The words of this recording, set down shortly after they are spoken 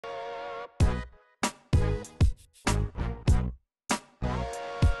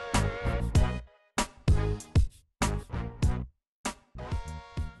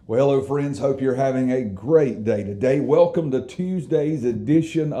Well, hello friends, hope you're having a great day today. Welcome to Tuesday's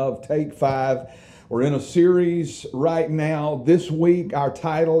edition of Take 5. We're in a series right now. This week our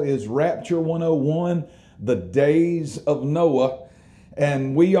title is Rapture 101, The Days of Noah.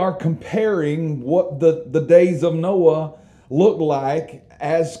 And we are comparing what the days of Noah look like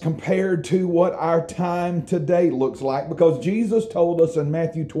as compared to what our time today looks like. Because Jesus told us in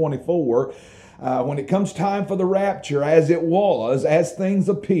Matthew 24, when it comes time for the rapture, as it was, as things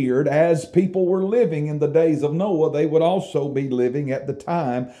appeared, as people were living in the days of Noah, they would also be living at the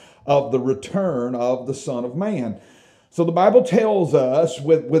time of the return of the Son of Man. So the Bible tells us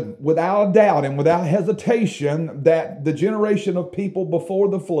without a doubt and without hesitation that the generation of people before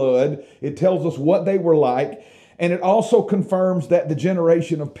the flood, it tells us what they were like. And it also confirms that the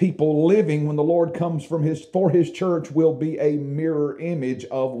generation of people living when the Lord comes for his church will be a mirror image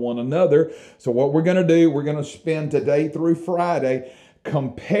of one another. So what we're going to do, we're going to spend today through Friday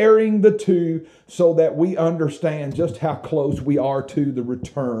comparing the two so that we understand just how close we are to the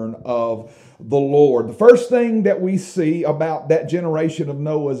return of the Lord. The first thing that we see about that generation of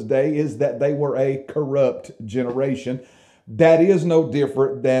Noah's day is that they were a corrupt generation. That is no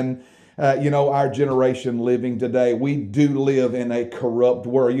different than our generation living today. We do live in a corrupt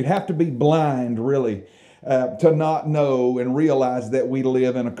world. You'd have to be blind, really, to not know and realize that we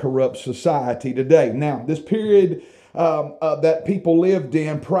live in a corrupt society today. Now, this period that people lived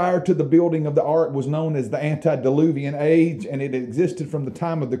in prior to the building of the ark was known as the antediluvian age, and it existed from the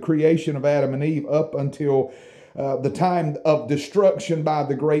time of the creation of Adam and Eve up until the time of destruction by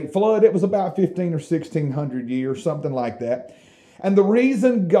the great flood. It was about 15 or 1600 years, something like that. And the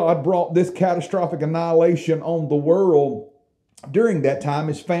reason God brought this catastrophic annihilation on the world during that time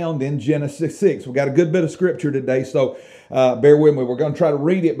is found in Genesis 6. We've got a good bit of scripture today, so bear with me. We're going to try to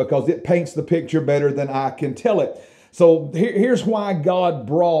read it because it paints the picture better than I can tell it. So here's why God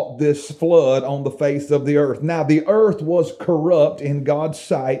brought this flood on the face of the earth. Now, the earth was corrupt in God's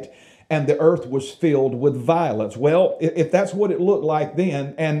sight, and the earth was filled with violence. Well, if that's what it looked like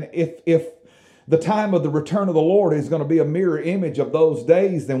then, and if the time of the return of the Lord is going to be a mirror image of those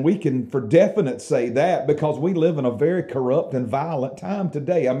days, then we can for definite say that, because we live in a very corrupt and violent time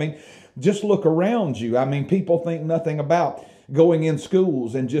today. I mean, just look around you. I mean, people think nothing about going in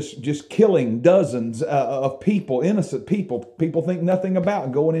schools and just killing dozens of people, innocent people. People think nothing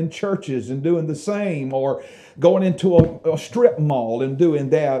about going in churches and doing the same, or going into a strip mall and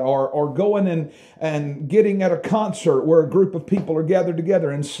doing that, or going and getting at a concert where a group of people are gathered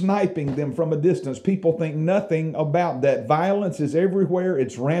together and sniping them from a distance. People think nothing about that. Violence is everywhere.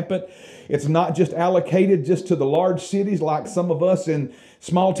 It's rampant. It's not just allocated just to the large cities like some of us in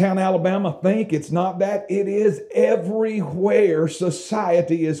small town Alabama think. It's not that. It is everywhere.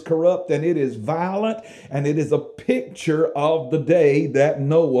 Society is corrupt and it is violent, and it is a picture of the day that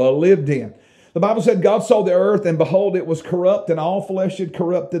Noah lived in. The Bible said God saw the earth, and behold, it was corrupt, and all flesh had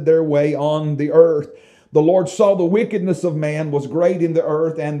corrupted their way on the earth. The Lord saw the wickedness of man was great in the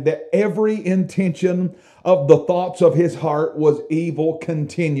earth, and that every intention of the thoughts of his heart was evil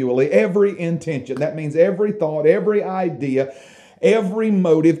continually. Every intention. That means every thought, every idea, every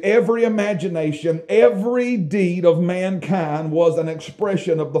motive, every imagination, every deed of mankind was an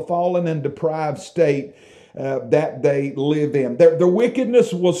expression of the fallen and deprived state that they live in. Their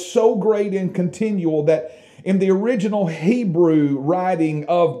wickedness was so great and continual that in the original Hebrew writing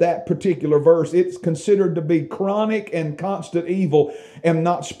of that particular verse, it's considered to be chronic and constant evil and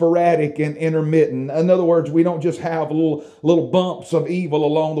not sporadic and intermittent. In other words, we don't just have little bumps of evil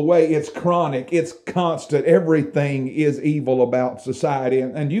along the way. It's chronic. It's constant. Everything is evil about society.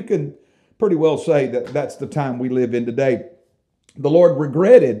 And you can pretty well say that that's the time we live in today. The Lord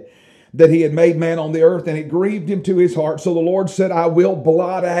regretted that he had made man on the earth, and it grieved him to his heart. So the Lord said, I will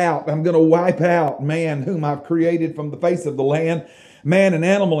blot out, I'm going to wipe out man whom I've created from the face of the land, man and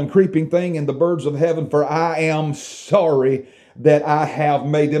animal and creeping thing and the birds of heaven, for I am sorry that I have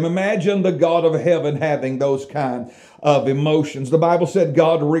made them. Imagine the God of heaven having those kind of emotions. The Bible said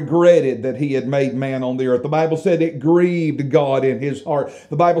God regretted that he had made man on the earth. The Bible said it grieved God in his heart.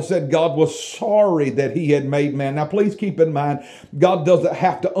 The Bible said God was sorry that he had made man. Now, please keep in mind, God doesn't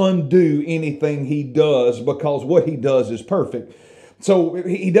have to undo anything he does, because what he does is perfect. So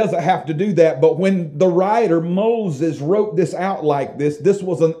he doesn't have to do that. But when the writer Moses wrote this out like this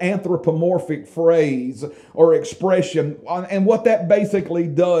was an anthropomorphic phrase or expression. And what that basically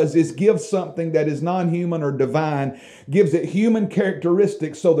does is give something that is non-human or divine, gives it human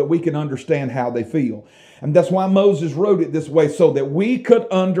characteristics so that we can understand how they feel. And that's why Moses wrote it this way, so that we could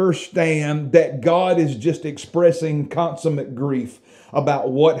understand that God is just expressing consummate grief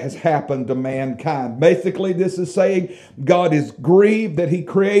about what has happened to mankind. Basically, this is saying God is grieved that He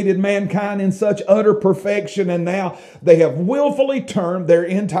created mankind in such utter perfection, and now they have willfully turned their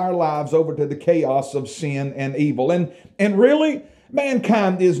entire lives over to the chaos of sin and evil. And really,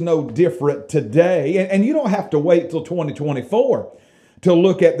 mankind is no different today. And you don't have to wait till 2024 to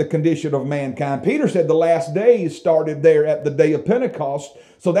look at the condition of mankind. Peter said the last days started there at the day of Pentecost.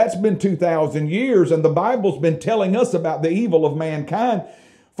 So that's been 2,000 years. And the Bible's been telling us about the evil of mankind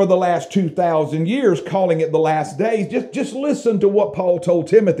for the last 2,000 years, calling it the last days. Just listen to what Paul told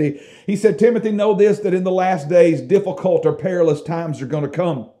Timothy. He said, Timothy, know this, that in the last days, difficult or perilous times are going to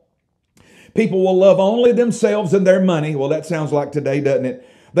come. People will love only themselves and their money. Well, that sounds like today, doesn't it?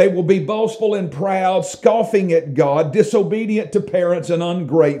 They will be boastful and proud, scoffing at God, disobedient to parents, and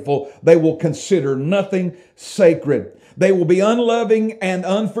ungrateful. They will consider nothing sacred. They will be unloving and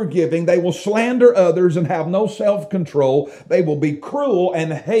unforgiving. They will slander others and have no self-control. They will be cruel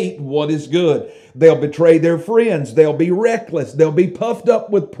and hate what is good. They'll betray their friends. They'll be reckless. They'll be puffed up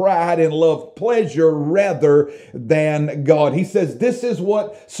with pride and love pleasure rather than God. He says this is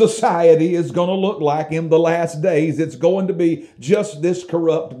what society is going to look like in the last days. It's going to be just this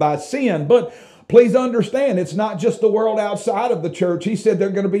corrupt by sin. But please understand, it's not just the world outside of the church. He said there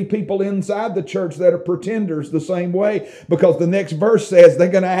are going to be people inside the church that are pretenders the same way, because the next verse says they're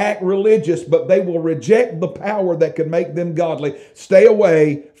going to act religious, but they will reject the power that could make them godly. Stay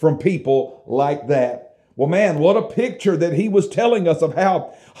away from people like that. Well, man, what a picture that he was telling us of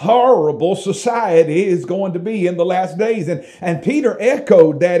how horrible society is going to be in the last days. And Peter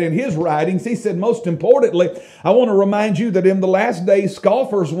echoed that in his writings. He said, most importantly, I want to remind you that in the last days,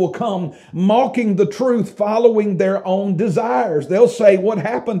 scoffers will come mocking the truth, following their own desires. They'll say, what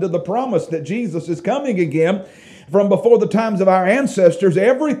happened to the promise that Jesus is coming again? From before the times of our ancestors,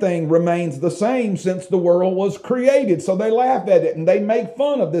 everything remains the same since the world was created. So they laugh at it and they make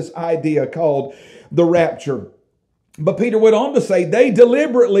fun of this idea called the rapture. But Peter went on to say they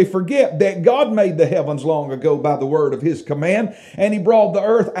deliberately forget that God made the heavens long ago by the word of His command, and He brought the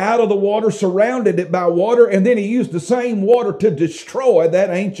earth out of the water, surrounded it by water, and then He used the same water to destroy that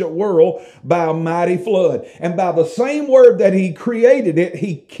ancient world by a mighty flood. And by the same word that He created it,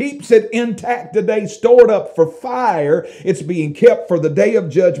 He keeps it intact today, stored up for fire. It's being kept for the day of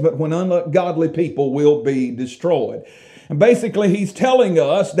judgment when ungodly people will be destroyed. And basically, he's telling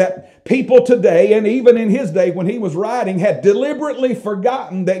us that people today, and even in his day when he was writing, had deliberately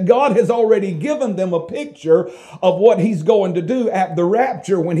forgotten that God has already given them a picture of what He's going to do at the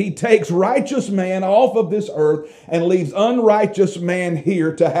rapture, when He takes righteous man off of this earth and leaves unrighteous man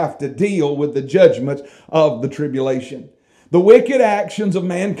here to have to deal with the judgment of the tribulation. The wicked actions of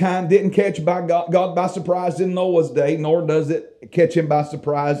mankind didn't catch God by surprise in Noah's day, nor does it catch Him by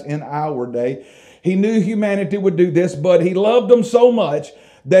surprise in our day. He knew humanity would do this, but He loved them so much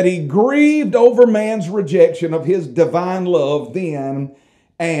that He grieved over man's rejection of His divine love then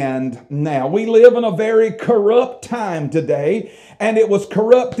and now. We live in a very corrupt time today, and it was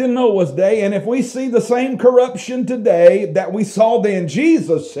corrupt in Noah's day. And if we see the same corruption today that we saw then,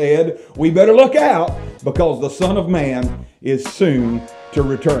 Jesus said, we better look out, because the Son of Man is soon to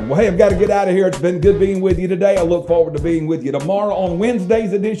return. Well, hey, I've got to get out of here. It's been good being with you today. I look forward to being with you tomorrow on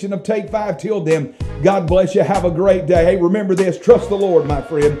Wednesday's edition of Take 5. Till then, God bless you. Have a great day. Hey, remember this. Trust the Lord, my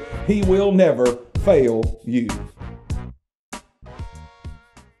friend. He will never fail you.